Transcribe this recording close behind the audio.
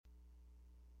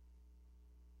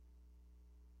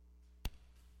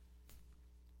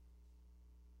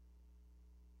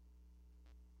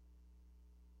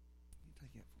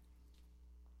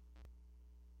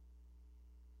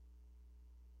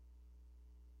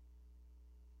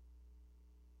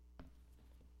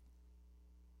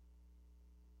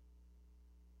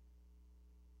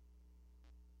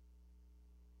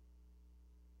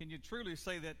you truly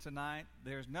say that tonight?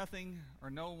 There's nothing or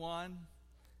no one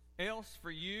else for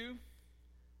you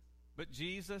but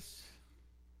Jesus.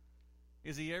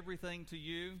 Is he everything to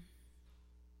you?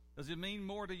 Does it mean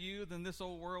more to you than this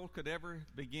old world could ever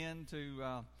begin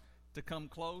to come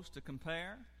close, to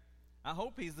compare? I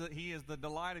hope he is the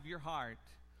delight of your heart.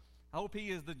 I hope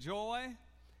he is the joy,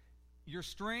 your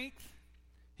strength.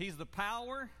 He's the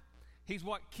power. He's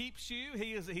what keeps you.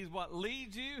 He's what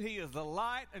leads you. He is the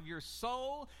light of your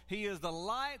soul. He is the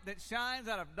light that shines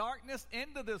out of darkness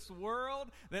into this world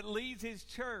that leads his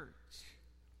church.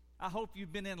 I hope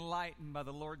you've been enlightened by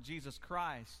the Lord Jesus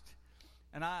Christ.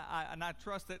 And I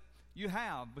trust that you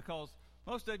have, because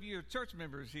most of you are church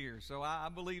members here, so I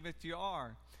believe that you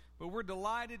are. But we're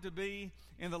delighted to be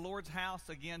in the Lord's house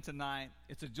again tonight.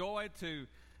 It's a joy to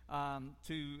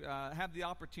have the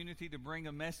opportunity to bring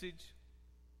a message.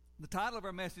 The title of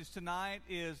our message tonight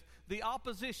is The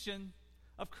Opposition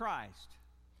of Christ.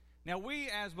 Now, we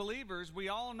as believers, we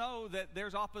all know that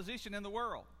there's opposition in the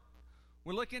world.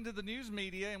 We look into the news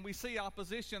media and we see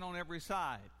opposition on every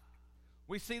side.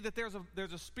 We see that there's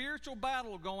a spiritual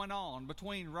battle going on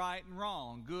between right and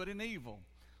wrong, good and evil.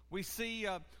 We see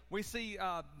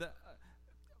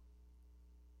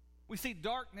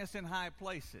darkness in high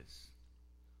places.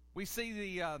 We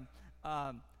see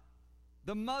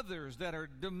the mothers that are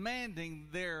demanding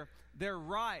their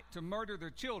right to murder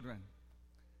their children.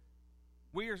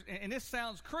 And this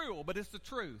sounds cruel, but it's the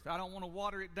truth. I don't want to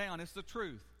water it down. It's the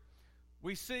truth.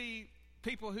 We see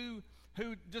people who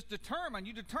just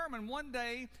determine one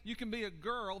day you can be a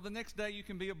girl, the next day you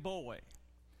can be a boy.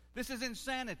 This is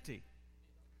insanity.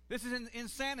 This is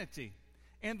insanity.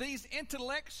 And these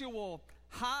intellectual,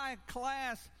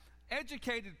 high-class,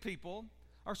 educated people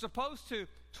are supposed to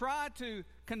try to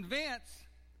convince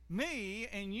me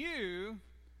and you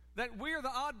that we're the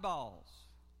oddballs,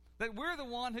 that we're the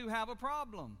one who have a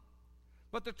problem.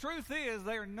 But the truth is,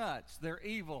 they're nuts. They're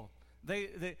evil.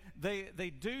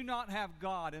 They do not have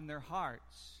God in their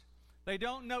hearts. They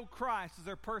don't know Christ as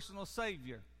their personal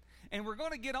Savior. And we're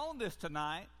going to get on this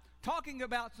tonight, talking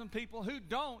about some people who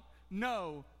don't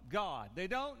know God. They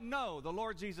don't know the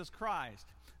Lord Jesus Christ.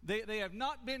 They have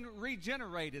not been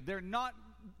regenerated. They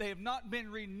have not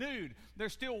been renewed. They're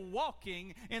still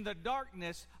walking in the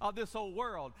darkness of this old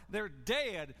world. They're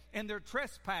dead in their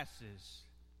trespasses.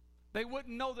 They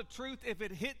wouldn't know the truth if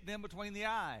it hit them between the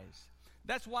eyes.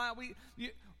 That's why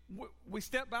we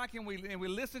step back and we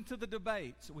listen to the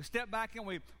debates. We step back and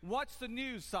we watch the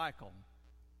news cycle.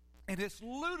 And it's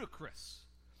ludicrous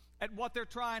at what they're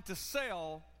trying to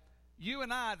sell you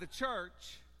and I, the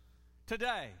church,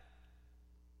 today.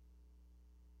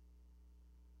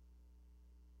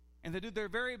 And they do their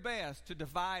very best to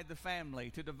divide the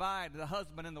family, to divide the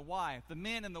husband and the wife, the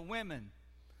men and the women.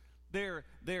 They're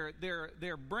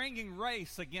bringing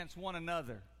race against one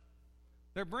another.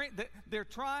 They're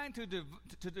trying to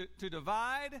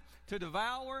divide, to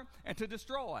devour, and to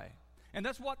destroy. And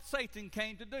that's what Satan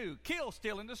came to do: kill,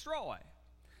 steal, and destroy.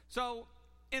 So,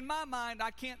 in my mind,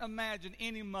 I can't imagine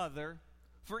any mother,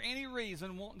 for any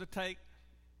reason, wanting to take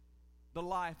the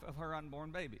life of her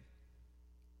unborn baby.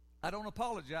 I don't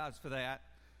apologize for that,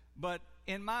 but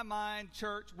in my mind,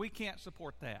 church, we can't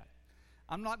support that.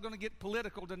 I'm not going to get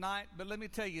political tonight, but let me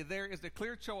tell you, there is a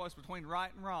clear choice between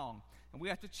right and wrong, and we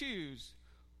have to choose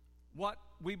what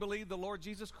we believe the Lord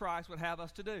Jesus Christ would have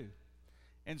us to do.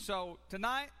 And so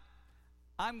tonight,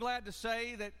 I'm glad to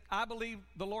say that I believe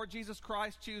the Lord Jesus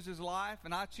Christ chooses life,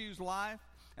 and I choose life,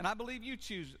 and I believe you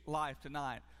choose life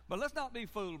tonight. But let's not be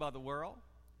fooled by the world.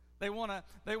 They want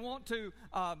to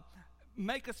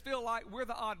make us feel like we're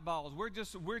the oddballs.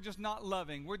 We're just not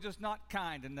loving. We're just not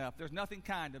kind enough. There's nothing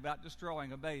kind about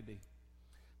destroying a baby.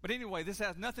 But anyway, this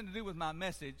has nothing to do with my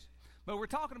message. But we're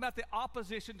talking about the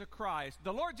opposition to Christ.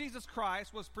 The Lord Jesus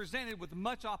Christ was presented with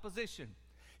much opposition.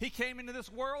 He came into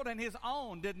this world and his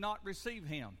own did not receive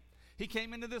him. He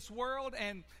came into this world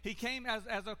and he came as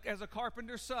a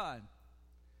carpenter's son.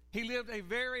 He lived a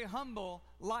very humble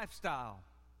lifestyle.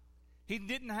 He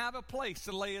didn't have a place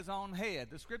to lay his own head,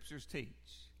 the scriptures teach.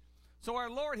 So our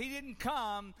Lord, he didn't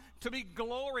come to be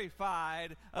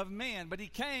glorified of men, but he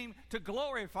came to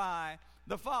glorify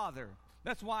the Father.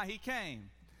 That's why he came.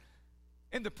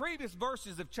 In the previous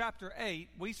verses of chapter 8,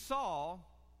 we saw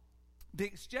the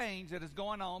exchange that is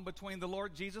going on between the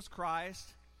Lord Jesus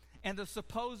Christ and the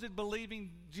supposed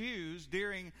believing Jews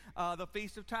during the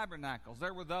Feast of Tabernacles.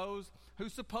 There were those who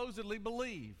supposedly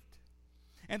believed.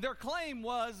 And their claim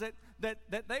was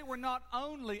that they were not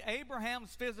only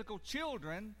Abraham's physical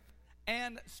children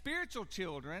and spiritual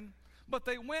children, but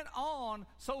they went on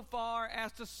so far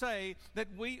as to say that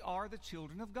we are the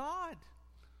children of God.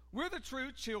 We're the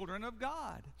true children of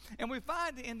God. And we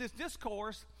find in this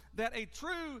discourse that a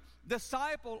true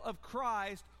disciple of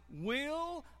Christ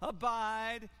will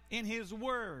abide in His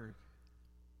Word.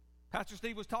 Pastor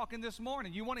Steve was talking this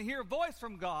morning. You want to hear a voice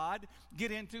from God,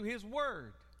 get into His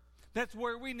Word. That's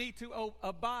where we need to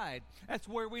abide. That's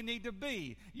where we need to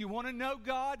be. You want to know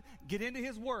God? Get into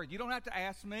His Word. You don't have to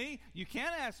ask me. You can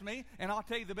ask me, and I'll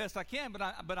tell you the best I can,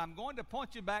 but I'm going to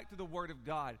point you back to the Word of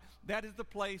God. That is the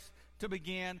place to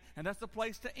begin, and that's the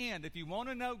place to end. If you want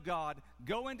to know God,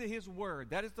 go into His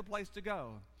Word. That is the place to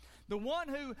go. The one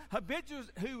who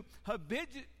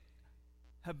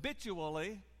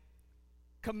habitually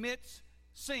commits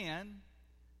sin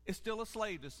is still a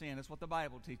slave to sin. That's what the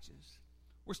Bible teaches.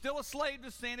 We're still a slave to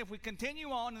sin. If we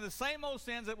continue on in the same old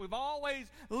sins that we've always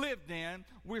lived in,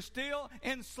 we're still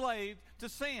enslaved to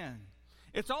sin.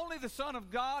 It's only the Son of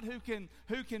God who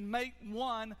can make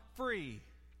one free.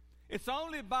 It's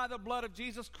only by the blood of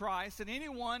Jesus Christ that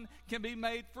anyone can be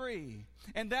made free.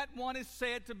 And that one is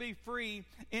said to be free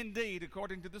indeed,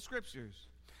 according to the Scriptures.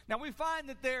 Now we find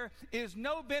that there is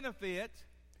no benefit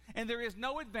and there is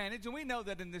no advantage, and we know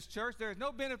that in this church there is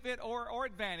no benefit or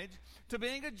advantage to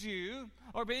being a Jew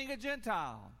or being a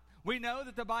Gentile. We know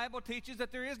that the Bible teaches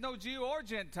that there is no Jew or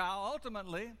Gentile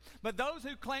ultimately, but those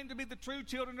who claim to be the true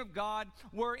children of God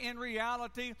were in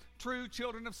reality true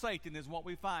children of Satan, is what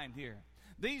we find here.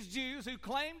 These Jews who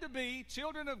claim to be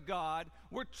children of God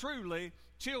were truly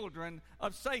children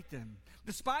of Satan.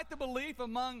 Despite the belief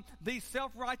among these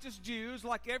self-righteous Jews,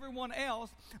 like everyone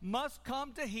else, must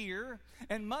come to hear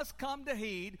and must come to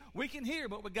heed. We can hear,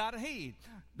 but we got to heed.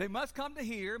 They must come to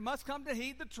hear, must come to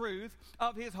heed the truth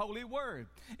of His holy word.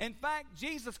 In fact,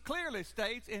 Jesus clearly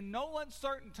states in no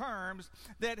uncertain terms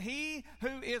that he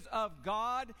who is of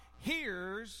God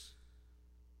hears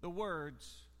the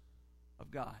words of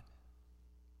God.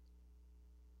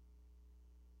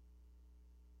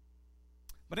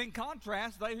 But in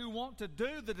contrast, they who want to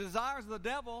do the desires of the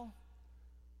devil,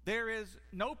 there is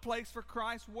no place for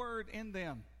Christ's word in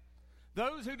them.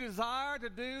 Those who desire to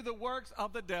do the works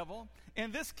of the devil,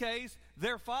 in this case,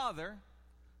 their father,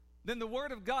 then the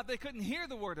word of God, they couldn't hear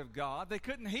the word of God. They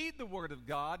couldn't heed the word of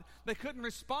God. They couldn't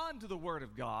respond to the word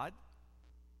of God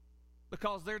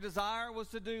because their desire was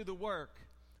to do the work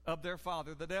of their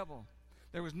father, the devil.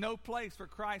 There was no place for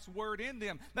Christ's word in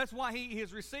them. That's why he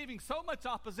is receiving so much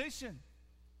opposition.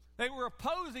 They were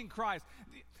opposing Christ.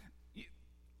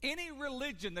 Any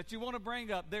religion that you want to bring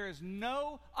up, there is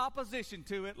no opposition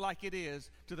to it like it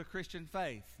is to the Christian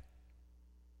faith.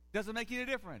 Doesn't make any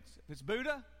difference. If it's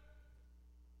Buddha,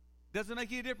 doesn't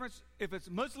make any difference if it's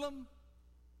Muslim.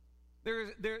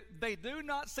 They do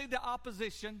not see the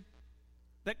opposition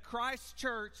that Christ's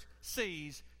church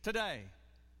sees today.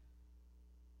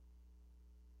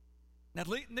 Now,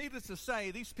 needless to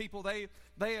say, these people, they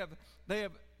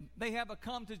have a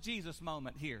come to Jesus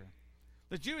moment here.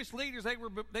 The Jewish leaders,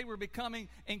 they were becoming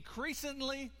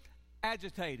increasingly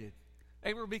agitated.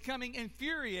 They were becoming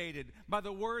infuriated by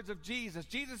the words of Jesus.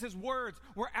 Jesus' words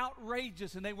were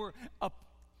outrageous, and they were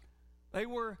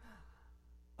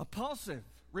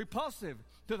repulsive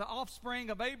to the offspring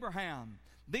of Abraham.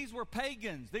 These were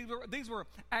pagans. These were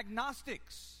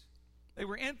agnostics. They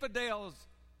were infidels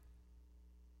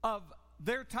of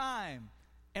their time.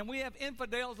 And we have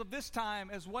infidels of this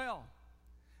time as well.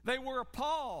 They were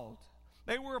appalled.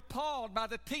 They were appalled by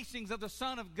the teachings of the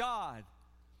Son of God.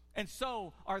 And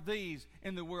so are these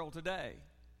in the world today.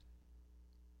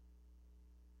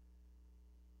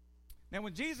 Now,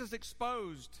 when Jesus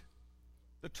exposed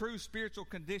the true spiritual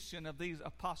condition of these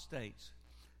apostates,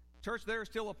 church, there are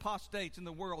still apostates in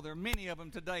the world. There are many of them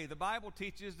today. The Bible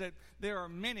teaches that there are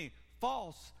many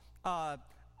false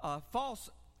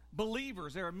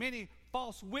believers. There are many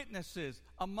false witnesses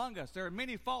among us. There are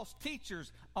many false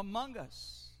teachers among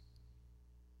us.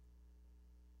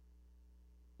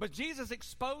 But Jesus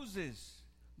exposes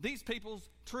these people's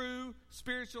true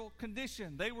spiritual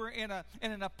condition. They were in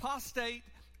an apostate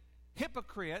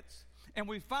hypocrites, and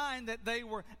we find that they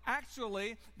were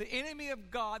actually the enemy of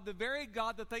God, the very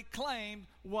God that they claimed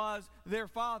was their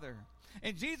father.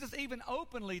 And Jesus even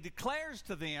openly declares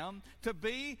to them to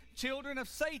be children of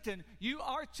Satan. You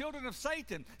are children of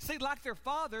Satan. See, like their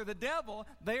father, the devil,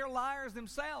 they are liars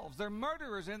themselves. They're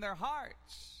murderers in their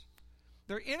hearts.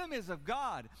 They're enemies of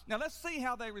God. Now let's see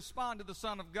how they respond to the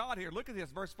Son of God here. Look at this,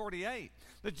 verse 48.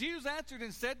 The Jews answered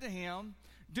and said to him,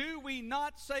 "Do we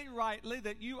not say rightly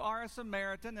that you are a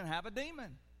Samaritan and have a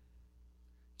demon?"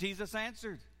 Jesus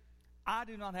answered, "I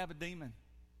do not have a demon.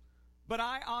 But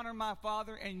I honor my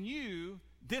Father, and you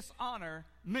dishonor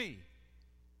me.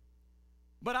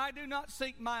 But I do not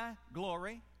seek my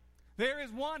glory. There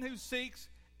is one who seeks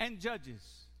and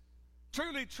judges.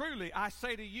 Truly, truly, I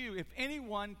say to you, if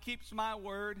anyone keeps my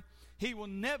word, he will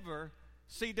never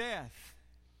see death.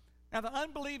 Now, the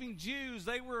unbelieving Jews,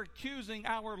 they were accusing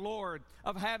our Lord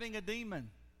of having a demon.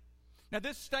 Now,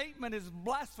 this statement is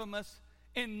blasphemous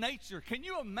in nature. Can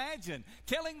you imagine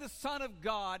telling the Son of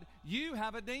God, you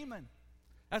have a demon?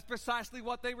 That's precisely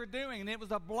what they were doing, and it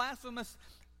was a blasphemous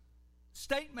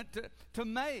statement to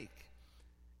make.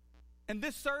 And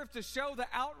this serves to show the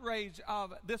outrage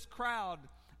of this crowd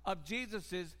of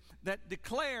Jesus's that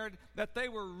declared that they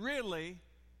were really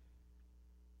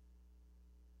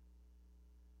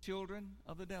children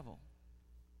of the devil.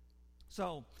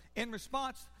 So, in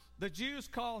response, the Jews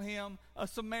call him a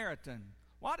Samaritan.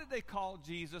 Why did they call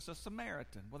Jesus a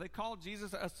Samaritan? Well, they called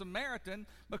Jesus a Samaritan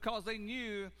because they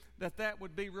knew that that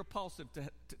would be repulsive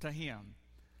to him.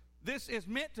 This is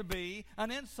meant to be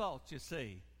an insult, you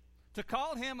see. To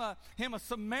call him a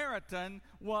Samaritan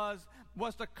was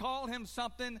to call him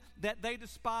something that they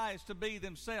despised to be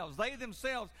themselves. They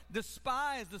themselves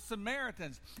despised the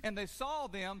Samaritans, and they saw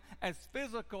them as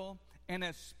physical and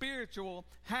as spiritual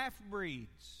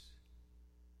half-breeds.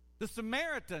 The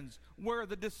Samaritans were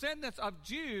the descendants of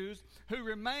Jews who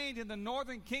remained in the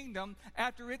northern kingdom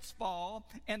after its fall,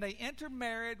 and they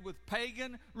intermarried with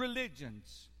pagan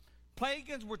religions.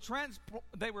 Pagans were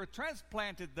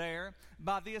transplanted there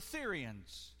by the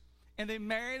Assyrians, and they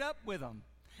married up with them.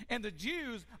 And the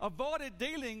Jews avoided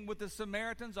dealing with the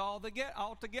Samaritans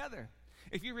altogether.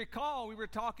 If you recall, we were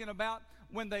talking about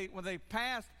when they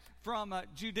passed from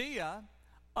Judea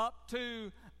up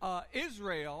to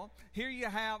Israel. Here you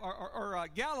have or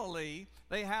Galilee.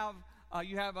 You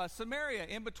have Samaria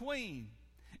in between.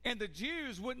 And the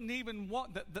Jews wouldn't even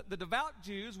walk, the devout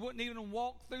Jews wouldn't even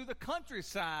walk through the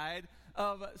countryside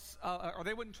or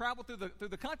they wouldn't travel through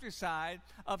the countryside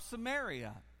of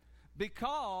Samaria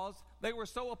because they were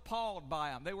so appalled by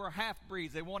them. They were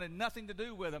half-breeds. They wanted nothing to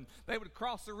do with them. They would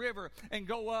cross the river and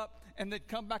go up, and they'd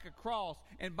come back across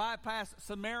and bypass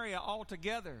Samaria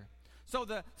altogether. So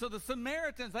the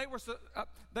Samaritans,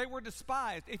 they were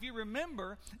despised. If you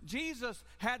remember, Jesus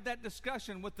had that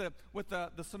discussion with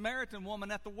the Samaritan woman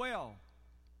at the well.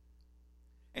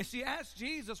 And she asked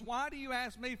Jesus, why do you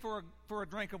ask me for a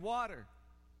drink of water?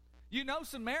 You know,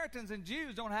 Samaritans and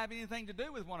Jews don't have anything to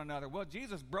do with one another. Well,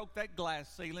 Jesus broke that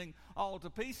glass ceiling all to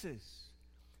pieces.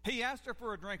 He asked her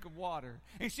for a drink of water.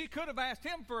 And she could have asked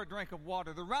him for a drink of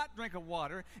water, the right drink of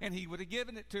water, and he would have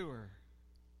given it to her.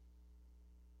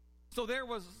 So there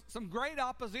was some great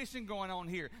opposition going on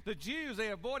here. The Jews, they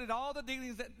avoided all the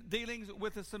dealings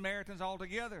with the Samaritans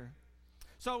altogether.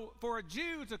 So for a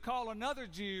Jew to call another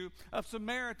Jew a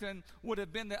Samaritan would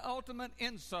have been the ultimate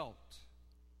insult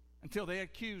until they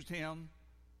accused him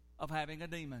of having a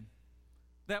demon.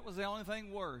 That was the only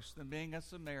thing worse than being a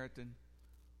Samaritan,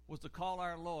 was to call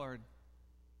our Lord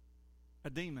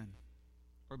a demon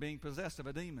or being possessed of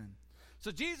a demon. So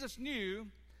Jesus knew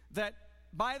that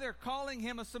by their calling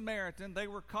him a Samaritan, they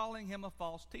were calling him a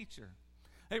false teacher.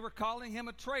 They were calling him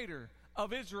a traitor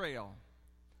of Israel.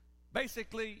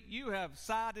 Basically, you have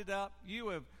sided up, you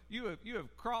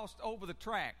have crossed over the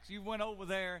tracks. You went over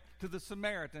there to the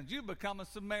Samaritans. You become a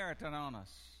Samaritan on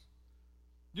us.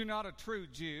 You're not a true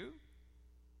Jew.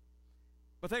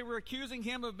 But they were accusing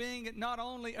him of being not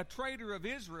only a traitor of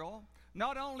Israel,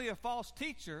 not only a false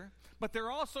teacher, but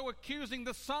they're also accusing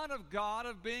the Son of God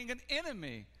of being an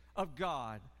enemy of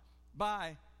God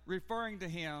by referring to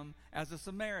him as a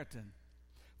Samaritan.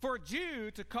 For a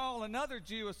Jew to call another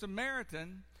Jew a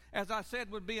Samaritan, as I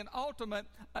said, would be an ultimate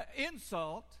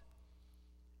insult.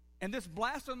 And this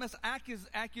blasphemous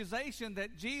accusation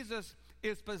that Jesus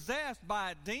is possessed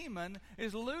by a demon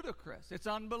is ludicrous. It's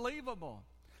unbelievable.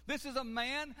 This is a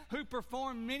man who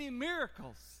performed many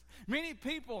miracles. Many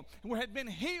people had been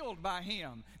healed by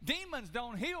him. Demons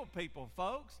don't heal people,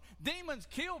 folks. Demons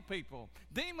kill people.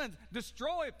 Demons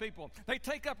destroy people. They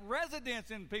take up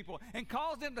residence in people and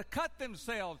cause them to cut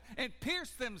themselves and pierce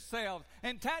themselves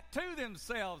and tattoo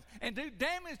themselves and do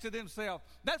damage to themselves.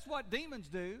 That's what demons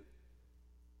do.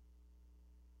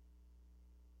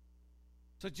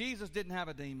 So Jesus didn't have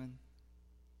a demon.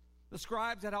 The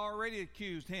scribes had already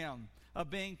accused him of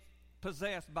being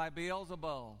possessed by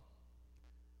Beelzebul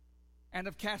and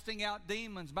of casting out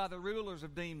demons by the rulers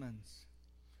of demons.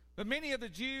 But many of the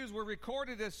Jews were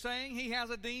recorded as saying, he has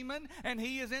a demon and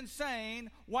he is insane.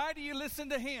 Why do you listen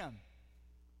to him?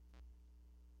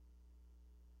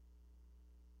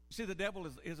 You see, the devil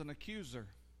is an accuser.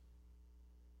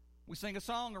 We sing a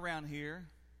song around here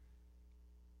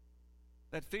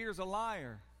that fear is a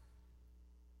liar.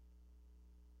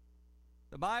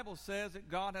 The Bible says that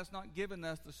God has not given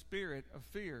us the spirit of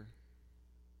fear.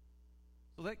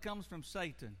 So that comes from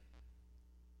Satan.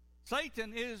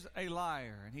 Satan is a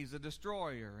liar, and he's a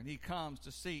destroyer, and he comes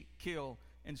to seek, kill,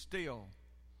 and steal.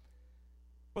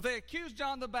 But they accused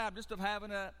John the Baptist of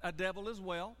having a devil as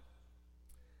well.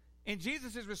 In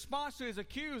Jesus' response to his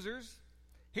accusers,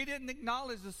 he didn't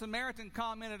acknowledge the Samaritan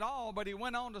comment at all, but he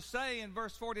went on to say in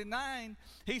verse 49,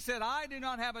 he said, I do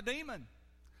not have a demon,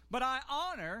 but I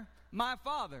honor my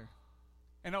Father.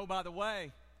 And oh, by the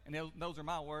way, and those are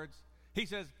my words, he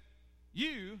says,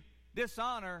 you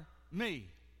dishonor me.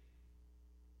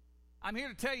 I'm here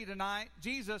to tell you tonight,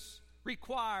 Jesus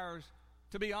requires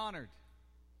to be honored.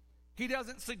 He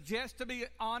doesn't suggest to be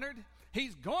honored.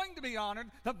 He's going to be honored.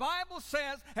 The Bible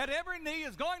says that every knee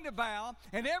is going to bow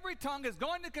and every tongue is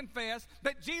going to confess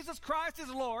that Jesus Christ is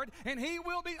Lord, and he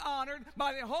will be honored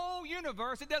by the whole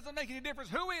universe. It doesn't make any difference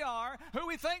who we are, who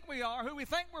we think we are, who we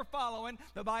think we're following.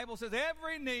 The Bible says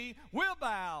every knee will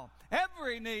bow.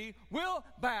 Every knee will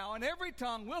bow and every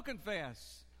tongue will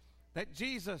confess that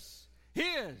Jesus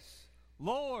is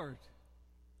Lord.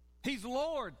 He's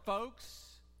Lord, folks.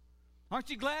 Aren't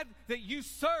you glad that you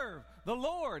serve the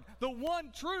Lord, the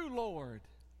one true Lord?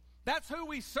 That's who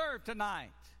we serve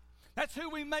tonight. That's who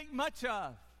we make much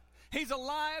of. He's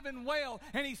alive and well,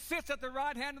 and he sits at the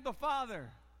right hand of the Father.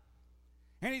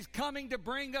 And he's coming to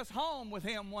bring us home with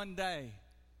him one day.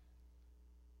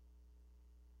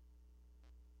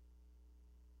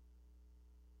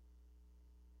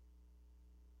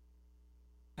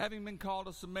 Having been called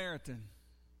a Samaritan,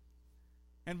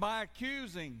 and by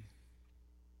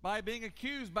being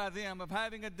accused by them of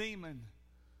having a demon,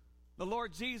 the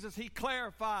Lord Jesus, he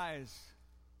clarifies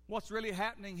what's really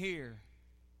happening here.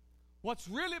 What's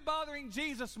really bothering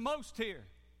Jesus most here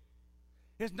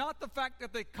is not the fact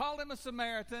that they call him a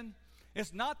Samaritan.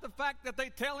 It's not the fact that they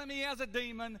tell him he has a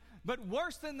demon. But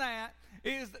worse than that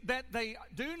is that they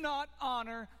do not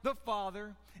honor the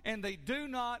Father and they do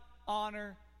not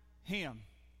honor him.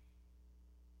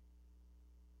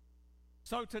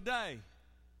 So today,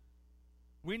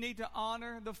 we need to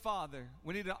honor the Father.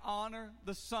 We need to honor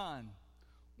the Son.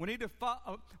 We need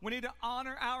to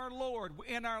honor our Lord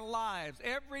in our lives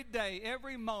every day,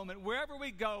 every moment, wherever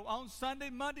we go, on Sunday,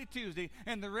 Monday, Tuesday,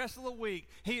 and the rest of the week.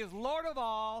 He is Lord of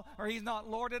all, or he's not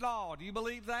Lord at all. Do you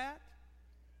believe that?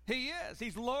 He is.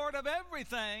 He's Lord of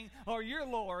everything, or you're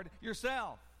Lord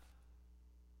yourself.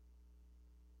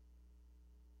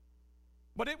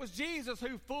 But it was Jesus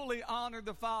who fully honored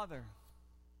the Father.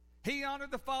 He honored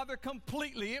the Father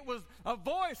completely. It was a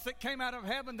voice that came out of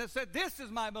heaven that said, this is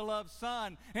my beloved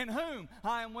Son, in whom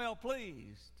I am well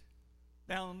pleased,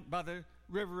 down by the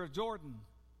river of Jordan.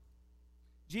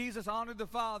 Jesus honored the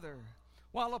Father,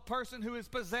 while a person who is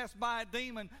possessed by a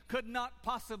demon could not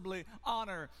possibly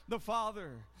honor the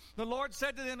Father. The Lord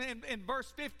said to them in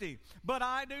verse 50, but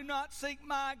I do not seek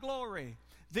my glory.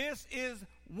 There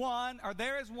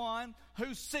is one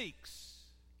who seeks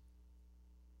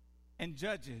and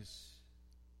judges.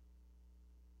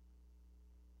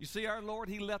 You see, our Lord,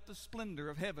 he left the splendor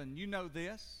of heaven. You know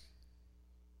this.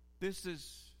 This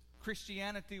is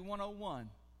Christianity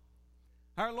 101.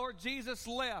 Our Lord Jesus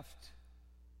left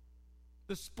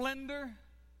the splendor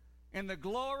and the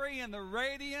glory and the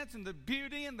radiance and the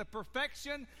beauty and the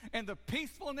perfection and the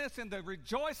peacefulness and the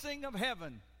rejoicing of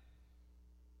heaven.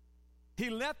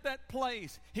 He left that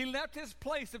place. He left his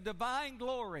place of divine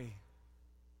glory.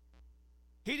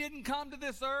 He didn't come to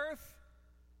this earth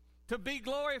to be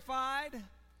glorified,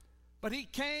 but he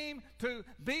came to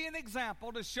be an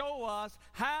example to show us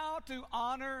how to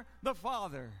honor the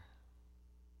Father.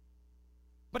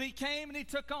 But he came and he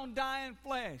took on dying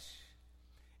flesh,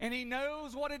 and he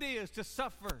knows what it is to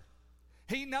suffer.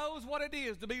 He knows what it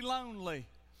is to be lonely.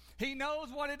 He knows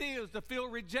what it is to feel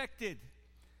rejected.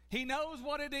 He knows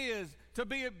what it is to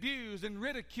be abused and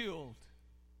ridiculed.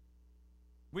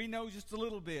 We know just a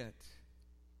little bit.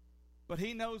 But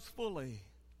he knows fully,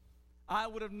 I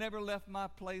would have never left my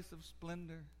place of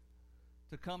splendor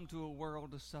to come to a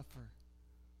world to suffer.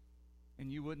 And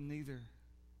you wouldn't either.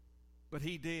 But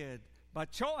he did. By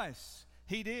choice,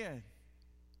 he did.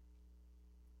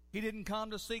 He didn't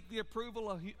come to seek the approval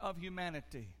of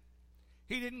humanity.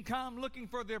 He didn't come looking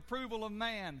for the approval of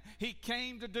man. He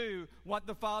came to do what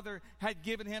the Father had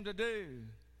given him to do.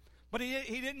 But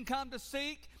he didn't come to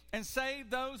seek and save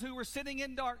those who were sitting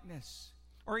in darkness.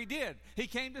 Or he did. He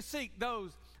came to seek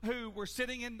those who were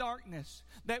sitting in darkness.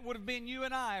 That would have been you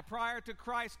and I prior to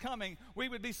Christ's coming. We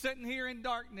would be sitting here in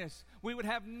darkness. We would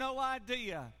have no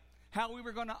idea how we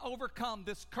were going to overcome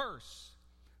this curse,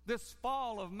 this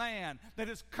fall of man that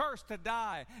is cursed to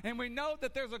die. And we know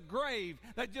that there's a grave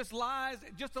that just lies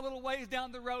just a little ways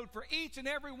down the road for each and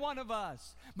every one of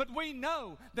us. But we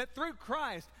know that through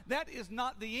Christ, that is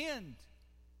not the end.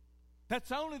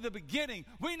 That's only the beginning.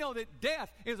 We know that death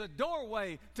is a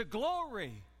doorway to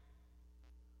glory.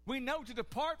 We know to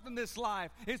depart from this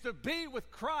life is to be with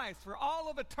Christ for all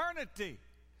of eternity.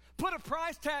 Put a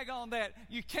price tag on that.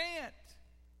 You can't.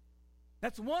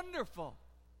 That's wonderful.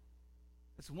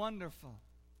 It's wonderful.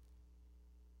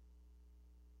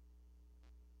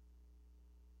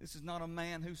 This is not a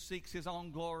man who seeks his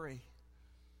own glory.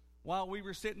 While we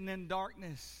were sitting in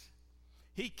darkness,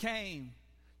 he came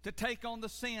to take on the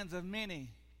sins of many.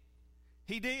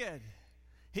 He did.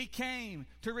 He came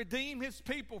to redeem his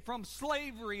people from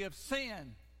slavery of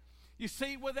sin. You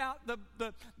see, without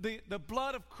the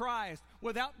blood of Christ,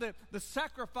 without the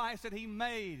sacrifice that he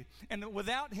made, and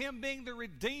without him being the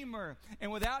Redeemer,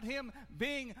 and without him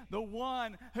being the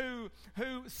one who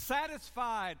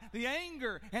satisfied the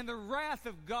anger and the wrath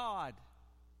of God,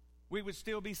 we would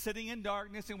still be sitting in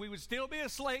darkness, and we would still be a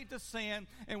slave to sin,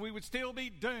 and we would still be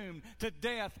doomed to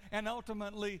death and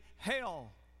ultimately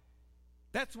hell.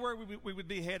 That's where we would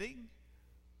be heading.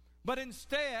 But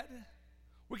instead,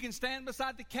 we can stand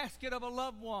beside the casket of a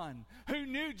loved one who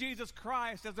knew Jesus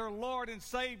Christ as their Lord and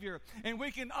Savior, and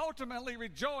we can ultimately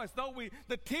rejoice. Though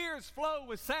the tears flow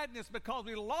with sadness because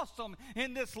we lost them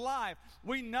in this life,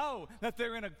 we know that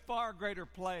they're in a far greater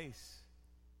place.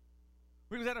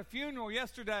 We was at a funeral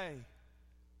yesterday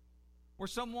where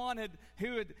someone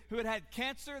who had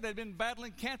cancer. They'd been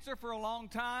battling cancer for a long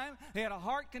time. They had a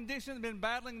heart condition, had been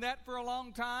battling that for a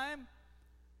long time.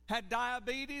 Had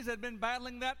diabetes, had been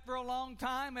battling that for a long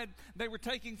time. They were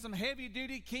taking some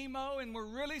heavy-duty chemo and were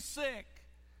really sick,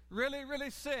 really,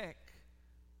 really sick.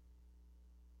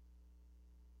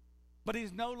 But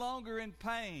he's no longer in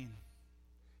pain.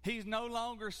 He's no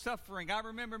longer suffering. I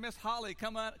remember Miss Holly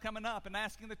coming up and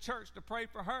asking the church to pray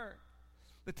for her.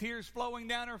 The tears flowing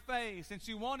down her face, and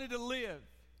she wanted to live.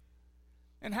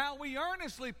 And how we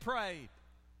earnestly prayed,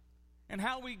 and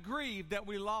how we grieved that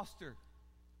we lost her.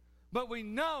 But we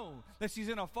know that she's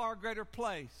in a far greater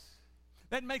place.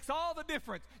 That makes all the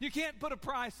difference. You can't put a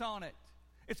price on it.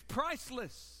 It's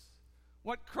priceless.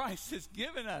 What Christ has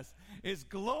given us is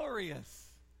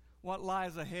glorious. What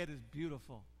lies ahead is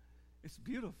beautiful. It's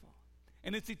beautiful.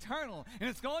 And it's eternal. And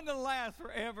it's going to last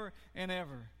forever and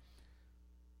ever.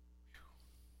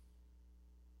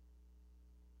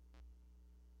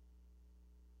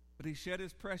 But he shed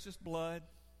his precious blood,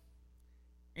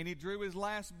 and he drew his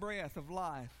last breath of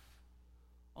life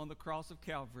on the cross of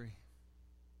Calvary.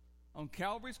 On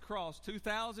Calvary's cross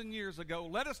 2,000 years ago,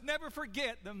 let us never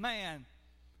forget the man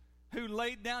who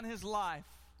laid down his life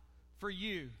for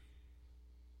you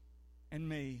and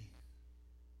me.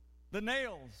 The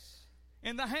nails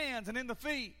in the hands and in the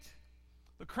feet,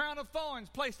 the crown of thorns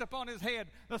placed upon his head,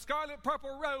 the scarlet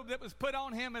purple robe that was put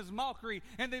on him as mockery,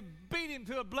 and they beat him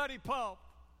to a bloody pulp.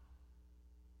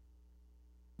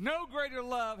 No greater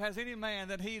love has any man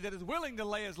than he that is willing to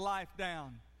lay his life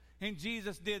down. And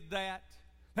Jesus did that.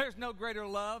 There's no greater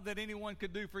love that anyone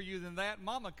could do for you than that.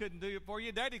 Mama couldn't do it for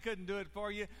you. Daddy couldn't do it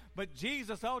for you. But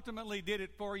Jesus ultimately did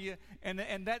it for you. And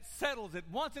that settles it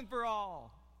once and for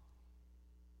all.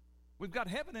 We've got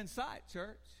heaven in sight,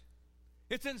 church.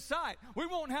 It's in sight. We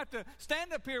won't have to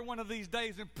stand up here one of these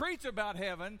days and preach about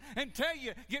heaven and tell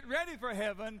you, get ready for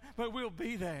heaven, but we'll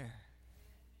be there.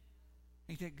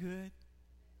 Ain't that good?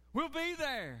 We'll be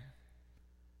there.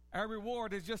 Our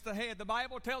reward is just ahead. The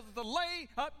Bible tells us to lay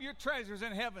up your treasures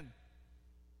in heaven.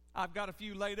 I've got a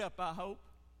few laid up, I hope.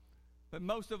 But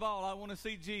most of all, I want to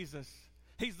see Jesus.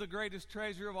 He's the greatest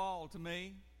treasure of all to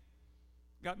me.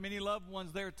 Got many loved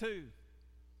ones there too.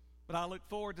 But I look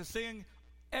forward to seeing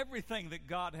everything that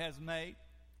God has made.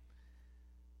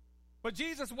 But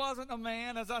Jesus wasn't a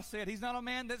man, as I said. He's not a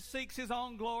man that seeks his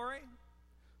own glory.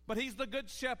 But he's the good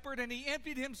shepherd, and he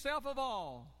emptied himself of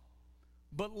all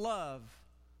but love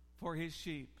for his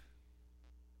sheep.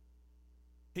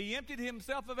 He emptied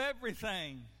himself of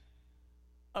everything,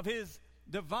 of his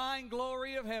divine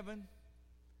glory of heaven,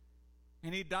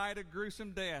 and he died a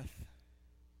gruesome death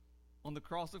on the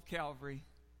cross of Calvary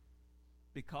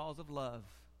because of love.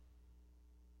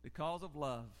 Because of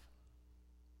love.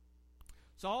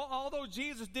 So although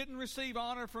Jesus didn't receive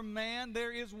honor from man,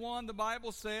 there is one, the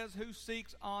Bible says, who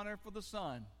seeks honor for the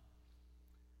Son.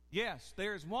 Yes,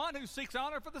 there is one who seeks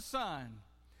honor for the Son,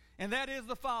 and that is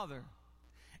the Father.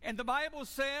 And the Bible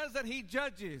says that he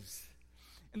judges.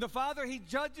 And the Father, he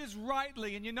judges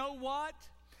rightly. And you know what?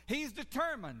 He's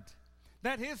determined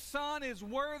that his Son is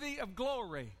worthy of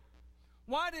glory.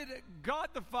 Why did God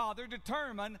the Father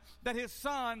determine that his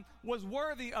Son was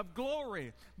worthy of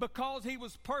glory? Because he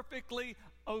was perfectly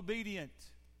obedient.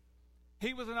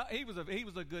 He was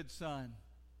a good son.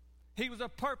 He was a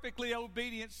perfectly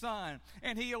obedient son.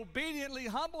 And he obediently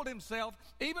humbled himself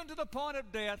even to the point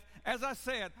of death, as I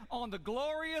said, on the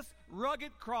glorious,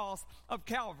 rugged cross of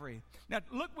Calvary. Now,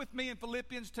 look with me in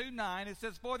Philippians 2:9. It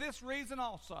says, "For this reason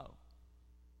also,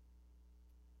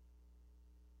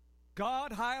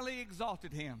 God highly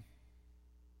exalted him."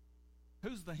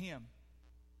 Who's the him?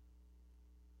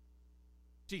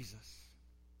 Jesus.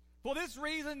 "For this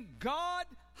reason, God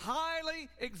highly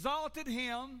exalted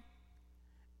him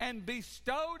and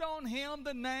bestowed on him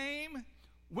the name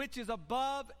which is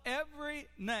above every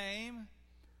name,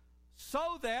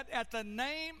 so that at the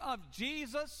name of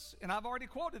Jesus," and I've already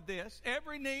quoted this,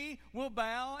 "every knee will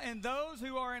bow, and those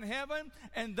who are in heaven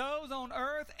and those on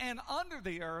earth and under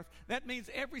the earth," that means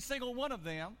every single one of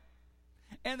them,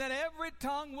 "and that every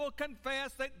tongue will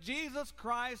confess that Jesus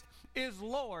Christ is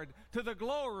Lord, to the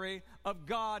glory of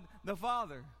God the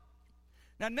Father."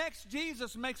 Now, next,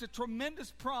 Jesus makes a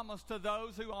tremendous promise to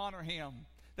those who honor him.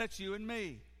 That's you and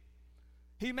me.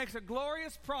 He makes a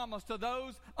glorious promise to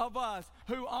those of us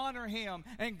who honor him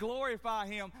and glorify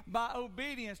him by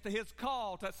obedience to his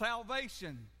call to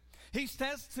salvation. He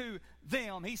says to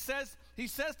them, he says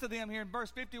to them here in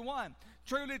verse 51,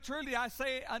 "Truly, truly, I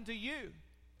say unto you,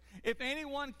 if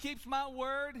anyone keeps my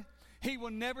word, he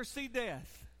will never see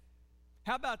death."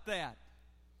 How about that?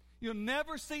 You'll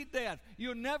never see death.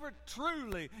 You'll never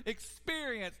truly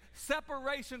experience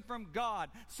separation from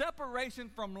God, separation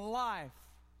from life.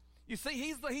 You see,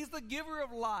 he's the giver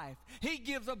of life. He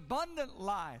gives abundant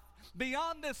life.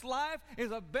 Beyond this life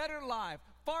is a better life,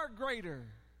 far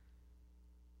greater.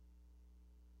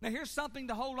 Now, here's something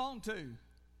to hold on to.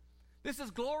 This is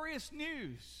glorious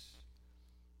news.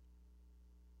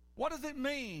 What does it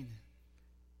mean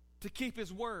to keep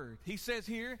his word? He says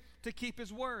here, to keep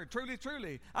his word. "Truly,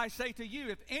 truly, I say to you,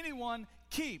 if anyone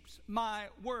keeps my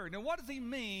word." Now, what does he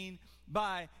mean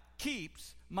by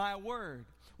keeps my word?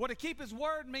 Well, to keep his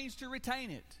word means to retain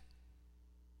it.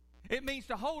 It means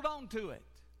to hold on to it.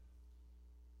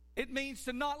 It means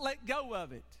to not let go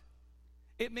of it.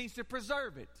 It means to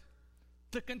preserve it,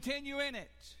 to continue in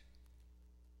it.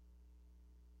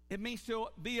 It means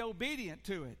to be obedient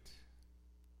to it,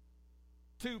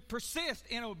 to persist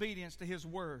in obedience to his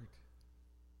word.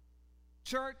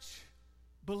 Church,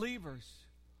 believers,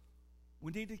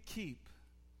 we need to keep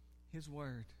his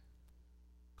word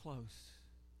close.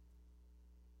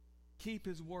 Keep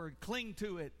his word. Cling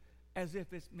to it as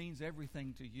if it means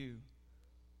everything to you.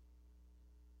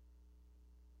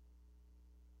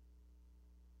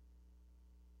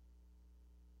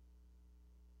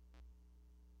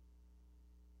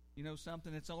 You know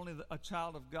something? It's only a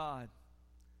child of God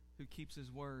who keeps his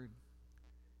word.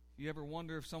 If you ever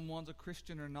wonder if someone's a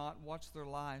Christian or not, watch their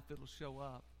life. It'll show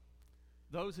up.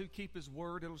 Those who keep his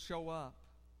word, it'll show up.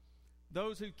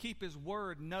 Those who keep his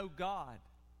word know God.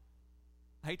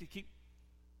 I hate to keep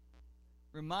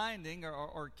reminding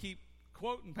or keep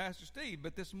quoting Pastor Steve,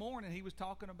 but this morning he was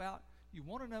talking about, you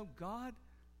want to know God?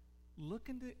 Look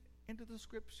into the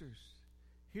scriptures.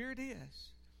 Here it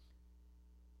is.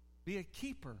 Be a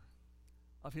keeper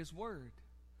of his word.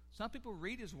 Some people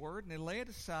read his word and they lay it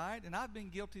aside, and I've been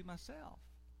guilty myself.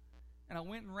 And I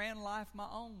went and ran life my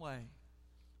own way.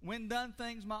 Went and done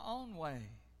things my own way.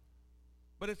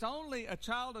 But it's only a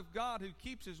child of God who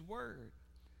keeps his word.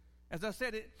 As I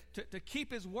said, to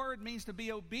keep his word means to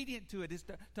be obedient to it, is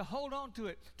to hold on to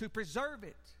it, to preserve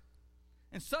it.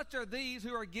 And such are these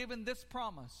who are given this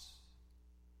promise,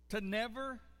 to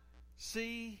never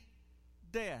see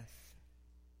death.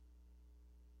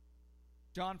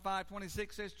 John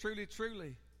 5:26 says, "Truly,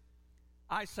 truly,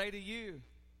 I say to you,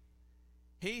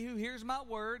 he who hears my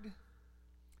word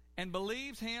and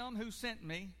believes him who sent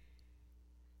me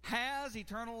has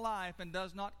eternal life and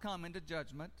does not come into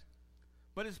judgment,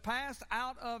 but is passed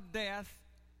out of death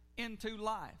into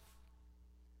life."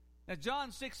 Now,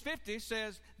 John 6:50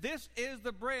 says, "This is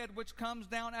the bread which comes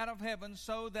down out of heaven,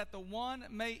 so that the one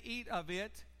may eat of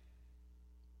it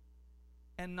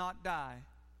and not die."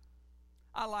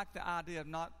 I like the idea of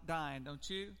not dying, don't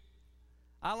you?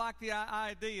 I like the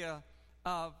idea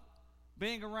of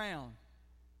being around.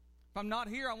 If I'm not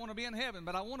here, I want to be in heaven,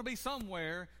 but I want to be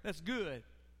somewhere that's good.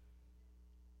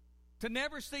 To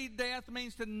never see death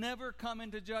means to never come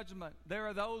into judgment. There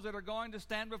are those that are going to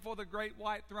stand before the great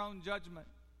white throne judgment.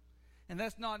 And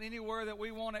that's not anywhere that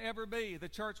we want to ever be. The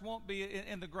church won't be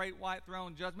in the great white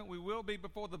throne judgment. We will be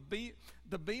before the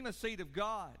bema seat of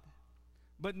God,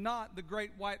 but not the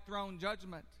great white throne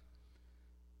judgment.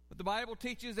 But the Bible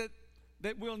teaches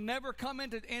that we'll never come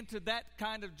into that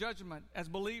kind of judgment as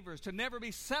believers, to never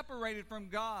be separated from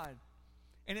God.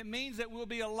 And it means that we'll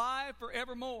be alive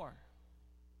forevermore.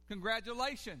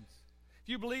 Congratulations. If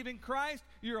you believe in Christ,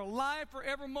 you're alive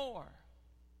forevermore.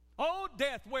 O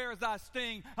death, where is thy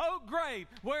sting? O grave,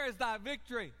 where is thy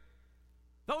victory?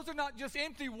 Those are not just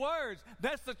empty words.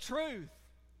 That's the truth.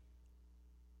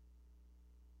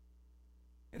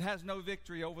 It has no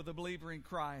victory over the believer in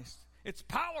Christ. It's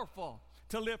powerful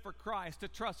to live for Christ, to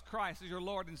trust Christ as your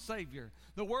Lord and Savior.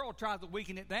 The world tries to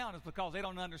weaken it down. It's because they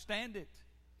don't understand it.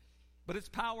 But it's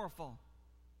powerful.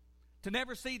 To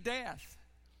never see death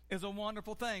is a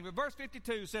wonderful thing. But verse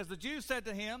 52 says, the Jews said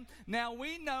to him, now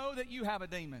we know that you have a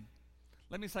demon.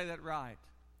 Let me say that right.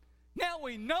 Now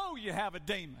we know you have a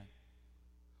demon.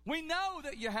 We know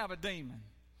that you have a demon.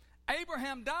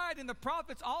 Abraham died and the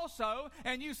prophets also,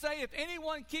 and you say, if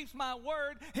anyone keeps my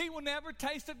word, he will never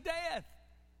taste of death.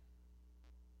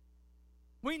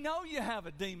 We know you have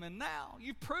a demon now.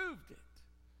 You proved it.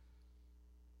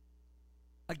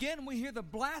 Again, we hear the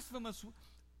blasphemous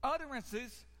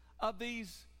utterances of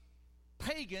these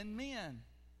pagan men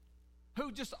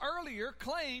who just earlier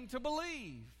claimed to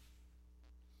believe.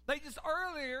 They just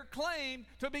earlier claimed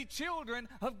to be children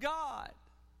of God.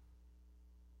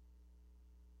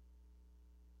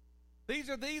 These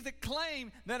are these that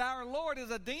claim that our Lord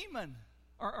is a demon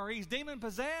or he's demon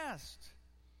possessed.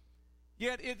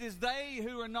 Yet it is they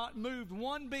who are not moved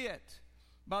one bit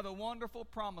by the wonderful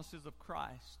promises of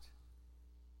Christ.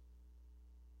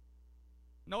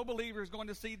 No believer is going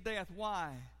to see death.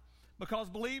 Why? Because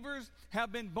believers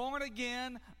have been born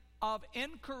again of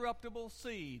incorruptible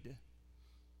seed.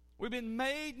 We've been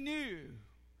made new.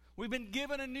 We've been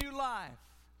given a new life.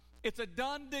 It's a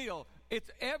done deal. It's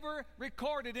ever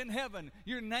recorded in heaven.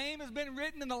 Your name has been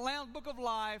written in the Lamb's Book of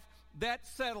Life. That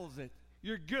settles it.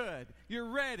 You're good. You're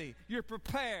ready. You're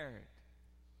prepared.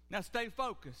 Now stay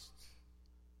focused.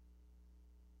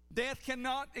 Death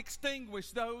cannot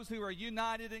extinguish those who are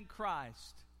united in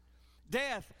Christ.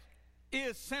 Death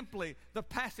is simply the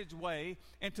passageway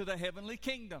into the heavenly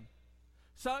kingdom.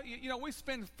 So, we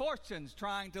spend fortunes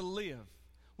trying to live.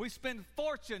 We spend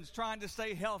fortunes trying to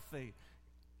stay healthy.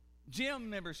 Gym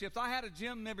memberships. I had a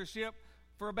gym membership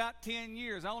for about 10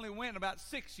 years. I only went about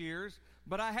 6 years,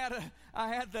 but I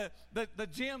had the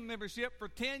gym membership for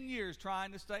 10 years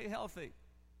trying to stay healthy.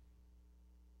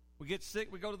 We get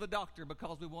sick, we go to the doctor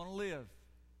because we want to live.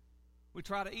 We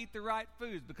try to eat the right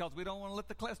foods because we don't want to let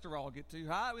the cholesterol get too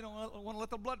high. We don't want to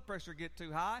let the blood pressure get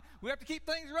too high. We have to keep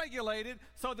things regulated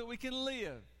so that we can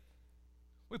live.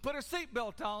 We put our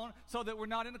seatbelt on so that we're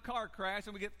not in a car crash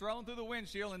and we get thrown through the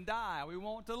windshield and die. We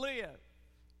want to live.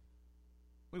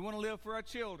 We want to live for our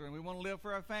children. We want to live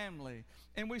for our family.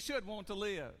 And we should want to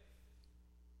live.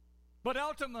 But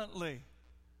ultimately,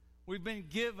 we've been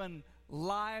given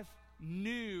life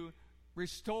new,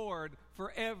 restored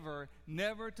forever,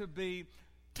 never to be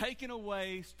taken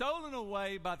away, stolen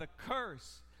away by the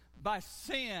curse, by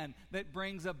sin that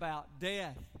brings about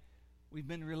death. We've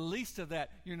been released of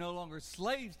that. You're no longer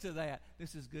slaves to that.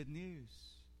 This is good news.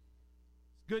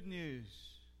 It's good news.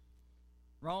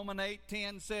 Romans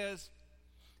 8:10 says,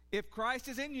 if Christ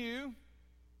is in you,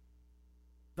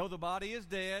 though the body is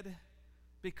dead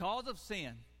because of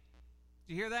sin.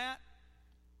 Did you hear that?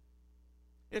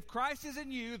 If Christ is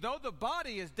in you, though the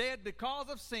body is dead because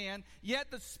of sin,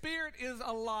 yet the spirit is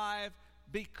alive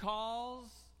because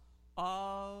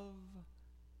of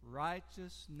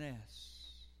righteousness.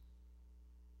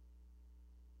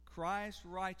 Christ's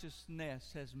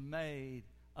righteousness has made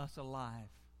us alive,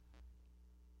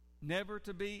 never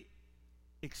to be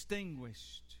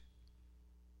extinguished.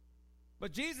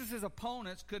 But Jesus'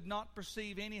 opponents could not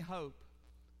perceive any hope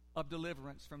of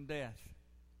deliverance from death.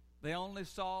 They only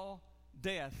saw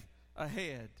death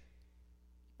ahead.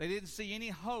 They didn't see any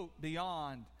hope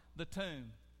beyond the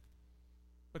tomb.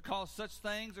 Because such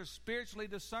things are spiritually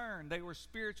discerned. They were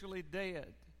spiritually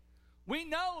dead. We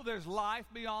know there's life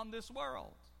beyond this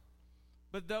world.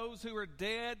 But those who are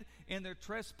dead in their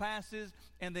trespasses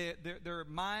and their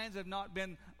minds have not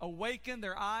been awakened,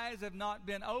 their eyes have not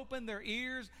been opened, their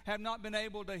ears have not been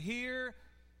able to hear,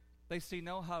 they see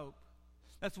no hope.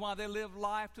 That's why they live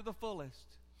life to the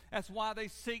fullest. That's why they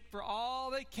seek for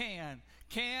all they can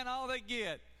all they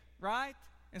get, right?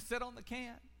 And sit on the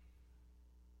can.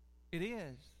 It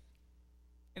is.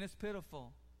 And it's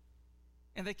pitiful.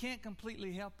 And they can't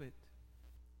completely help it.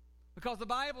 Because the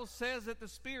Bible says that the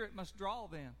Spirit must draw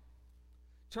them.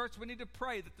 Church, we need to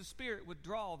pray that the Spirit would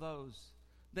draw those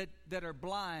that are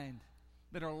blind,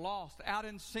 that are lost, out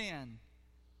in sin.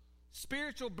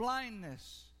 Spiritual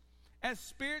blindness. As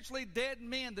spiritually dead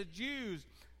men, the Jews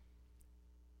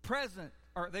present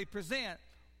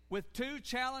with two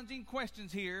challenging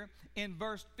questions here in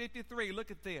verse 53.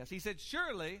 Look at this. He said,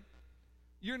 surely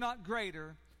you're not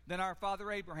greater than our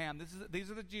father Abraham. These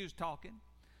are the Jews talking.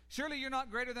 Surely you're not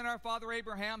greater than our father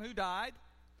Abraham, who died.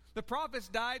 The prophets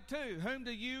died too. Whom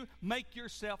do you make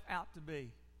yourself out to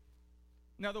be?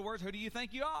 In other words, who do you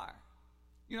think you are?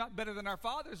 You're not better than our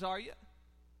fathers, are you?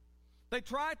 They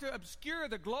tried to obscure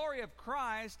the glory of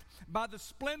Christ by the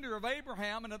splendor of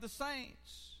Abraham and of the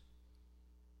saints.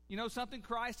 You know something?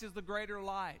 Christ is the greater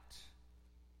light.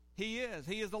 He is.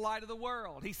 He is the light of the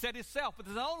world. He said himself with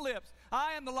his own lips,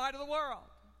 I am the light of the world.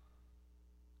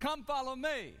 Come follow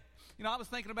me. You know, I was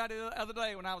thinking about it the other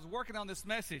day when I was working on this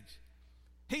message.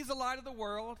 He's the light of the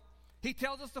world. He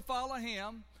tells us to follow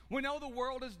him. We know the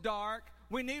world is dark.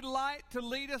 We need light to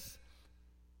lead us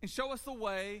and show us the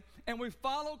way. And we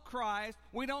follow Christ.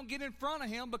 We don't get in front of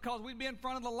him because we'd be in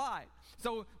front of the light.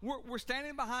 So we're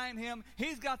standing behind him.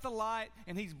 He's got the light,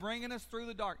 and he's bringing us through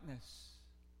the darkness.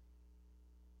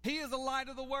 He is the light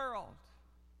of the world.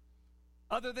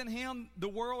 Other than him, the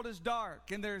world is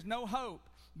dark, and there's no hope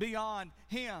beyond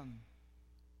him.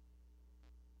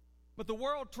 But the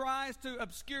world tries to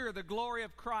obscure the glory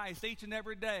of Christ each and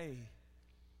every day.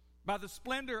 By the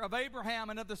splendor of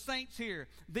Abraham and of the saints here,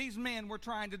 these men were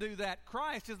trying to do that.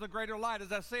 Christ is the greater light,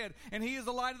 as I said, and he is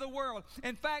the light of the world.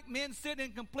 In fact, men sit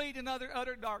in complete and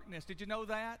utter darkness. Did you know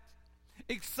that?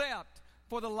 Except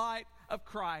for the light of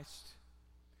Christ.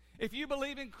 If you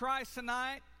believe in Christ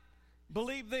tonight,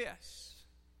 believe this.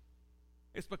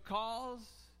 It's because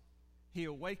he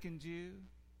awakened you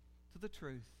to the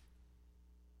truth.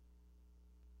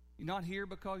 You're not here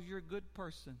because you're a good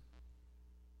person.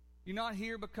 You're not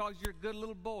here because you're a good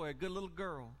little boy, a good little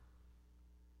girl.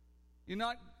 You're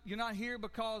not here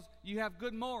because you have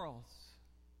good morals.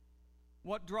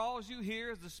 What draws you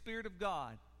here is the Spirit of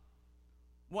God.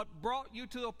 What brought you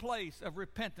to a place of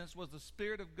repentance was the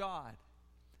Spirit of God.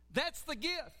 That's the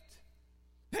gift.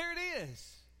 There it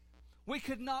is. We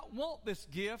could not want this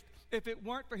gift if it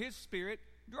weren't for his Spirit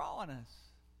drawing us.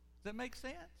 Does that make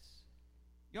sense?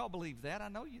 Y'all believe that? I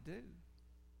know you do.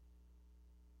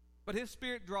 But his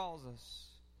Spirit draws us,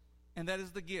 and that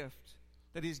is the gift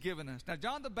that he's given us. Now,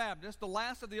 John the Baptist, the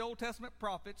last of the Old Testament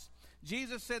prophets,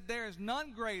 Jesus said there is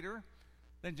none greater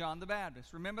than John the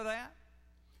Baptist. Remember that?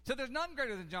 So there's none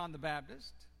greater than John the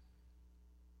Baptist.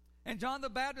 And John the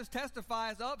Baptist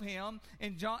testifies of him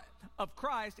of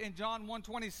Christ in John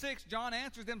 1:26. John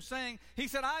answers them saying, he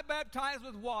said, I baptize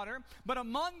with water, but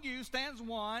among you stands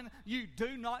one you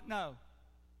do not know.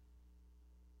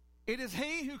 It is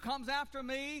he who comes after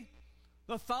me,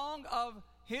 the thong of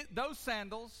those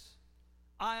sandals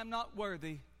I am not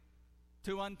worthy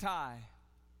to untie.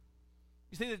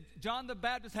 You see, that John the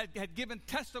Baptist had given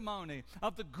testimony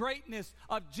of the greatness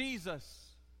of Jesus.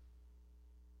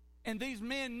 And these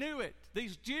men knew it.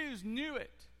 These Jews knew it.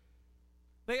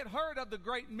 They had heard of the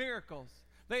great miracles.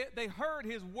 They heard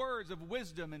his words of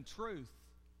wisdom and truth.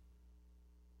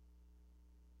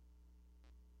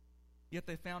 Yet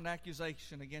they found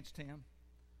accusation against him.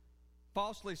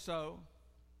 Falsely so.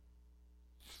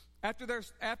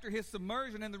 After his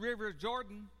submersion in the river of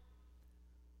Jordan,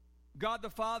 God the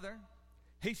Father,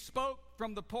 he spoke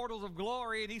from the portals of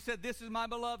glory, and he said, this is my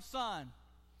beloved Son,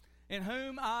 in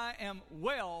whom I am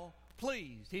well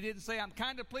pleased. He didn't say, I'm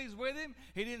kind of pleased with him.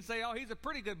 He didn't say, oh, he's a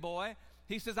pretty good boy.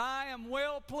 He says, I am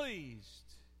well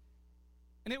pleased.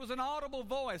 And it was an audible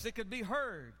voice. It could be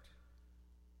heard.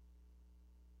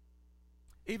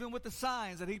 Even with the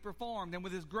signs that he performed and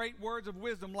with his great words of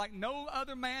wisdom like no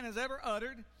other man has ever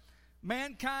uttered,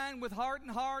 mankind with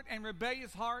hardened heart and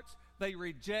rebellious hearts, they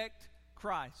reject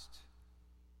Christ.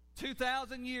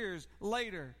 2,000 years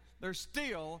later, they're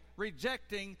still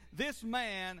rejecting this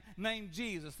man named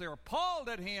Jesus. They're appalled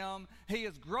at him. He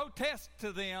is grotesque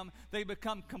to them. They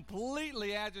become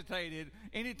completely agitated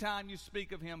anytime you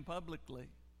speak of him publicly.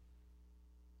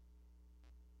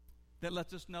 That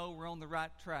lets us know we're on the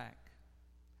right track.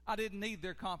 I didn't need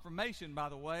their confirmation, by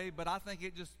the way, but I think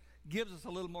it just gives us a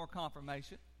little more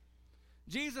confirmation.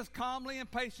 Jesus calmly and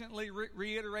patiently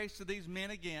reiterates to these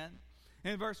men again.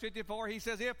 In verse 54, he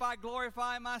says, if I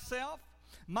glorify myself,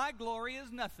 my glory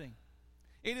is nothing.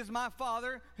 It is my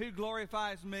Father who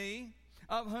glorifies me,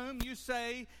 of whom you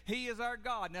say he is our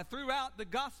God. Now, throughout the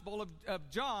Gospel of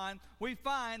John, we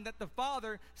find that the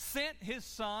Father sent his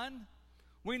Son.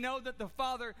 We know that the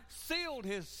Father sealed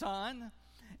his Son.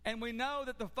 And we know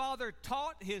that the Father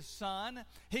taught his Son.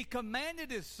 He commanded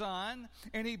his Son.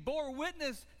 And he bore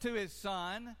witness to his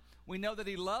Son. We know that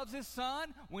he loves his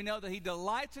Son. We know that he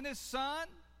delights in his Son.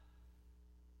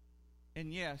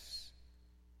 And yes,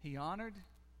 he honored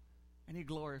and he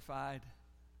glorified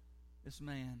this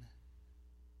man,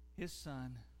 his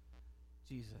Son,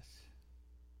 Jesus.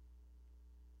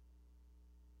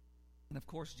 And of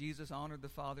course, Jesus honored the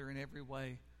Father in every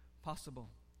way possible.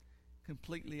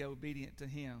 completely obedient to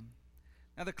him.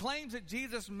 Now, the claims that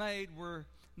Jesus made were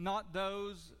not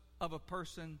those of a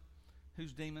person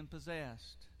who's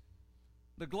demon-possessed.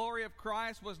 The glory of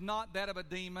Christ was not that of a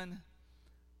demon,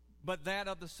 but that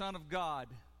of the Son of God.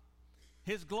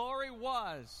 His glory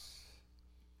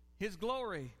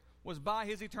was by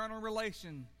his eternal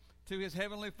relation to his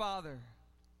heavenly Father,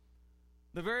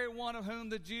 the very one of whom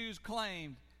the Jews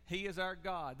claimed he is our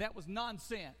God. That was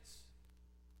nonsense.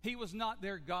 He was not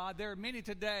their God. There are many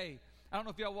today. I don't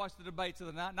know if y'all watched the debates of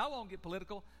the night, and I won't get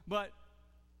political, but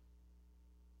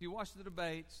if you watched the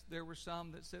debates, there were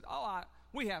some that said,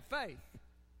 we have faith.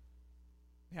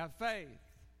 We have faith.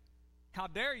 How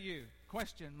dare you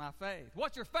question my faith?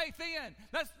 What's your faith in?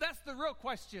 That's the real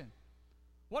question.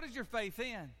 What is your faith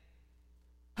in?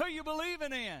 Who you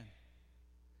believing in?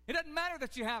 It doesn't matter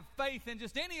that you have faith in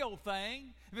just any old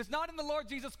thing. If it's not in the Lord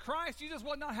Jesus Christ, you just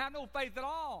will not have no faith at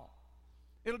all.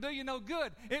 It'll do you no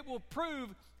good. It will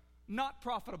prove not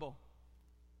profitable.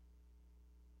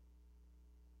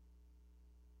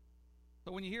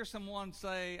 But when you hear someone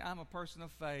say, I'm a person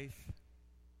of faith,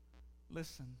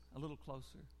 listen a little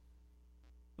closer.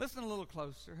 Listen a little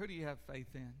closer. Who do you have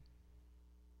faith in?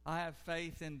 I have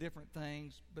faith in different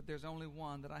things, but there's only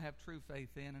one that I have true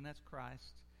faith in, and that's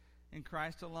Christ, in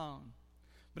Christ alone.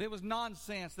 But it was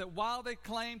nonsense that while they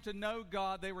claimed to know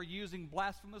God, they were using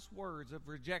blasphemous words of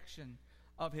rejection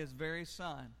of his very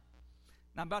Son.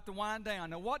 Now I'm about to wind down.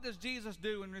 Now what does Jesus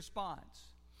do in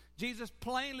response? Jesus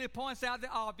plainly points out the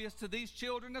obvious to these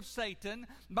children of Satan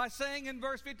by saying in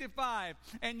verse 55,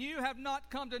 and you have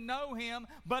not come to know him,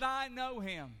 but I know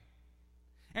him.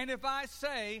 And if I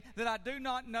say that I do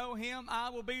not know him, I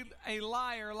will be a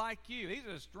liar like you. These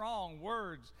are strong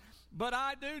words. But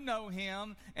I do know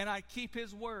him, and I keep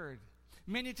his word.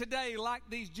 Many today, like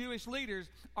these Jewish leaders,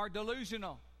 are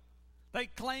delusional. They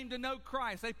claim to know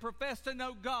Christ. They profess to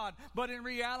know God. But in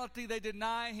reality, they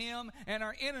deny him and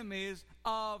are enemies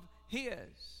of his.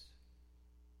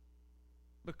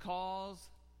 Because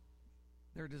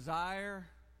their desire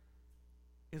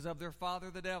is of their father,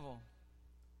 the devil.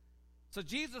 So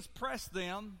Jesus pressed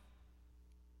them.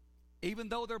 Even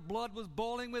though their blood was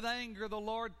boiling with anger, the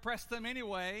Lord pressed them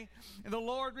anyway. And the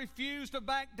Lord refused to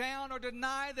back down or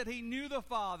deny that he knew the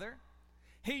Father.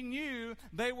 He knew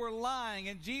they were lying,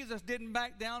 and Jesus didn't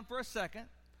back down for a second.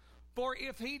 For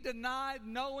if he denied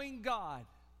knowing God,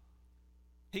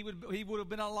 he would have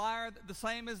been a liar the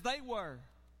same as they were.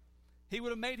 He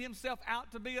would have made himself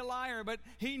out to be a liar, but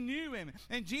he knew him.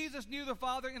 And Jesus knew the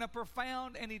Father in a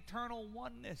profound and eternal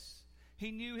oneness. He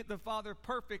knew the Father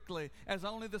perfectly, as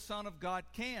only the Son of God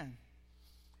can.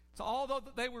 So although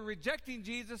they were rejecting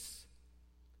Jesus,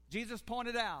 Jesus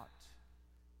pointed out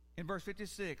in verse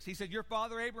 56, he said, your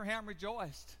father Abraham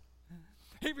rejoiced.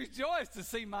 He rejoiced to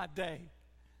see my day.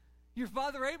 Your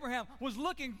father Abraham was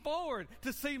looking forward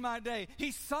to see my day.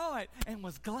 He saw it and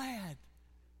was glad.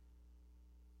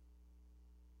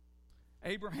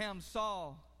 Abraham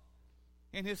saw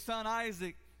in his son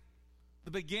Isaac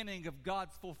the beginning of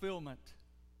God's fulfillment.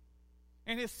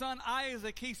 In his son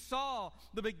Isaac, he saw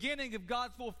the beginning of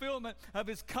God's fulfillment of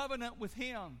his covenant with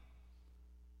him,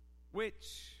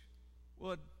 which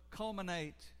would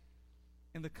culminate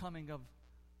in the coming of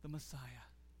the Messiah.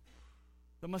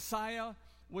 The Messiah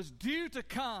was due to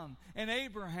come, and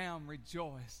Abraham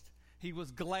rejoiced. He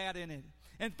was glad in it.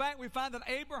 In fact, we find that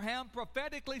Abraham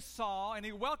prophetically saw, and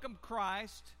he welcomed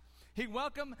Christ. He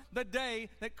welcomed the day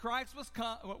that Christ was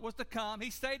to come. He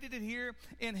stated it here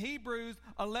in Hebrews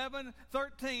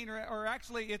 11:13, or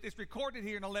actually it's recorded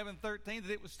here in 11:13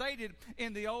 that it was stated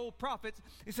in the old prophets.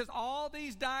 It says, all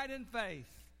these died in faith,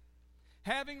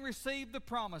 having received the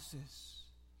promises,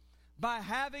 by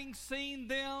having seen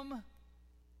them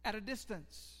at a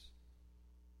distance,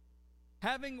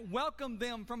 having welcomed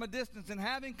them from a distance, and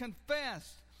having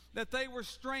confessed that they were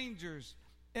strangers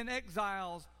and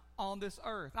exiles on this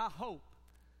earth. I hope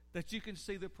that you can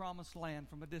see the promised land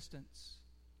from a distance.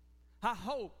 I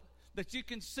hope that you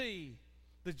can see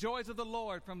the joys of the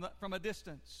Lord from a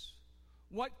distance.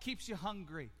 What keeps you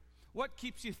hungry? What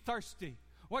keeps you thirsty?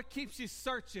 What keeps you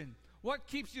searching? What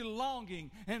keeps you longing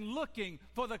and looking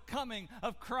for the coming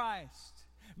of Christ?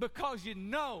 Because you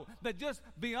know that just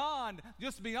beyond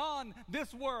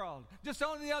this world, just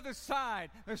on the other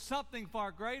side, there's something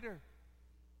far greater.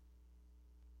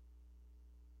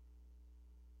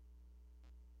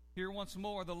 Here once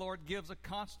more, the Lord gives a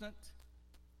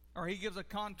he gives a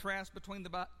contrast between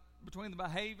the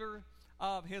behavior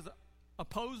of his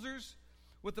opposers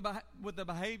with the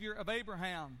behavior of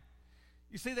Abraham.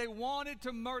 You see, they wanted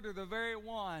to murder the very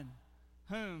one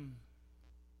whom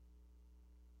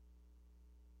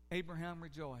Abraham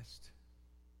rejoiced.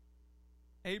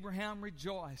 Abraham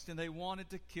rejoiced, and they wanted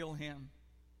to kill him.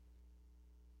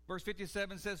 Verse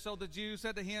 57 says, so the Jews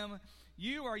said to him,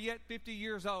 you are yet 50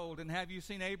 years old, and have you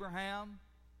seen Abraham?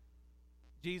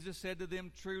 Jesus said to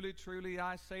them, truly, truly,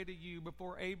 I say to you,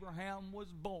 before Abraham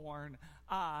was born,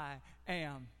 I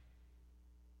am.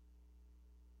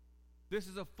 This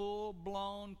is a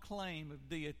full-blown claim of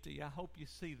deity. I hope you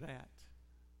see that.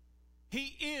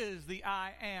 He is the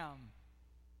I am.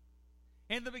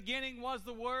 In the beginning was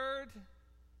the Word.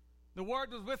 The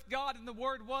Word was with God, and the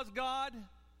Word was God.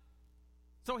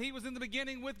 So he was in the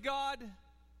beginning with God.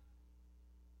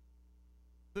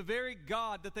 The very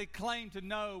God that they claimed to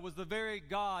know was the very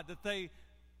God that they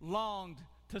longed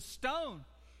to stone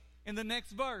in the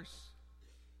next verse.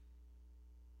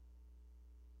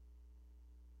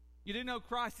 You do know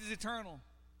Christ is eternal.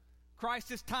 Christ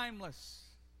is timeless.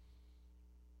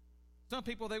 Some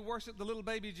people, they worship the little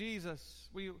baby Jesus.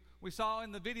 We saw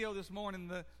in the video this morning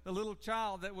the little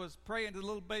child that was praying to the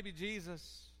little baby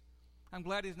Jesus. I'm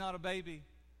glad he's not a baby,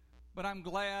 but I'm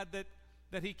glad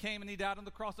that he came and he died on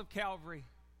the cross of Calvary,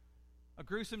 a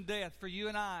gruesome death for you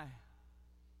and I.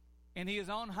 And he is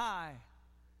on high.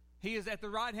 He is at the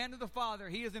right hand of the Father.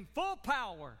 He is in full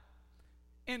power,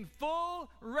 in full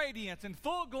radiance, in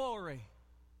full glory,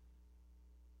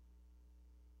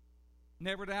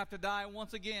 never to have to die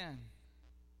once again.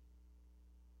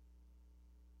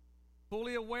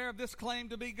 Fully aware of this claim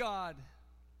to be God,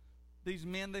 these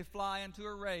men, they fly into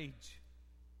a rage.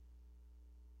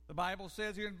 The Bible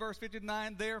says here in verse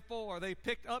 59, therefore they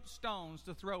picked up stones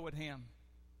to throw at him.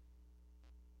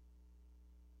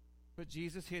 But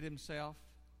Jesus hid himself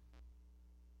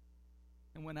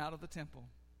and went out of the temple.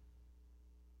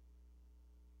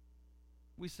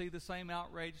 We see the same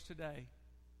outrage today.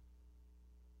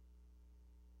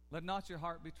 Let not your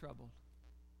heart be troubled.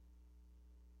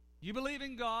 You believe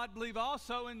in God, believe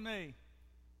also in me.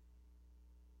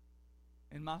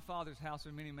 In my Father's house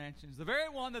are many mansions. The very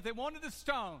one that they wanted to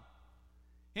stone.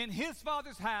 In his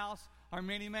Father's house are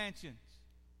many mansions.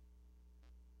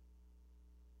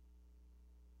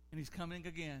 And he's coming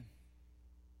again.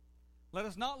 Let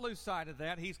us not lose sight of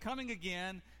that. He's coming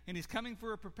again, and he's coming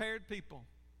for a prepared people.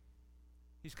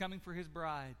 He's coming for his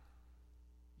bride,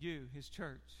 you, his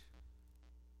church.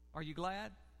 Are you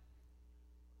glad?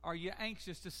 Are you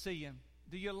anxious to see him?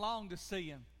 Do you long to see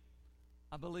him?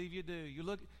 I believe you do. You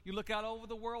look out over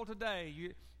the world today.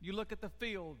 You look at the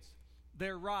fields.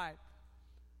 They're ripe,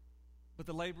 but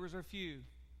the laborers are few.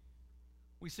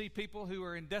 We see people who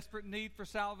are in desperate need for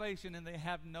salvation, and they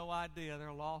have no idea.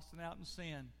 They're lost and out in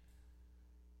sin.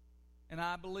 And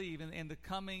I believe in the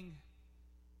coming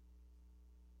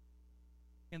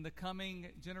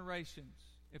generations,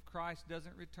 if Christ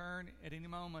doesn't return at any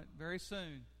moment very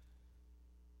soon,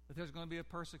 that there's going to be a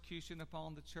persecution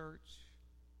upon the church.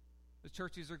 The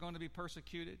churches are going to be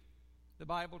persecuted. The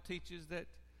Bible teaches that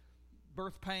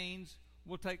birth pains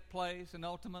will take place, and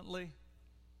ultimately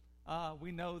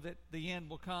we know that the end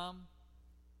will come.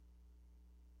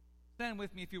 Stand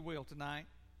with me if you will tonight.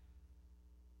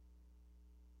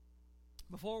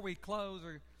 Before we close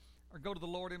or go to the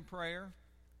Lord in prayer,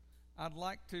 I'd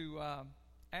like to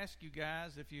ask you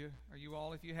guys, if you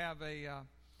have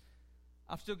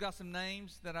I've still got some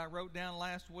names that I wrote down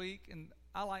last week, and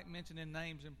I like mentioning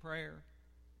names in prayer.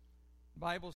 The Bible